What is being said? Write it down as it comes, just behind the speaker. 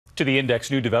To the Index,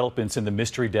 new developments in the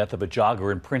mystery death of a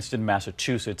jogger in Princeton,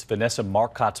 Massachusetts. Vanessa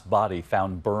Marcotte's body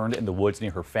found burned in the woods near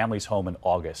her family's home in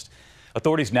August.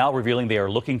 Authorities now revealing they are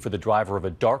looking for the driver of a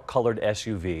dark-colored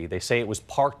SUV. They say it was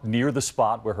parked near the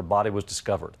spot where her body was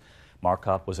discovered.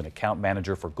 Marcotte was an account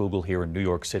manager for Google here in New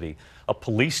York City. A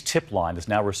police tip line has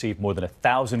now received more than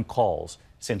 1,000 calls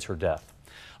since her death.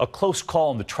 A close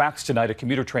call on the tracks tonight, a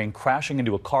commuter train crashing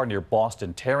into a car near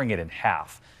Boston, tearing it in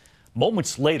half.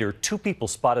 Moments later, two people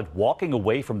spotted walking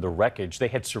away from the wreckage. They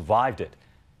had survived it.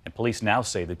 And police now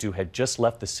say the two had just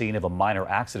left the scene of a minor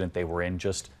accident they were in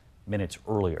just minutes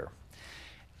earlier.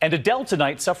 And Adele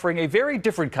tonight suffering a very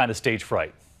different kind of stage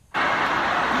fright. There's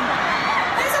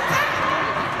a bat!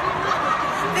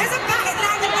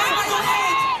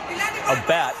 A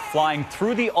bat flying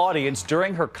through the audience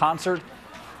during her concert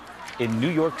in New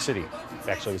York City.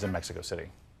 Actually, it was in Mexico City.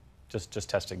 Just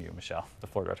testing you, Michelle. The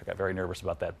floor director got very nervous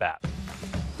about that bat.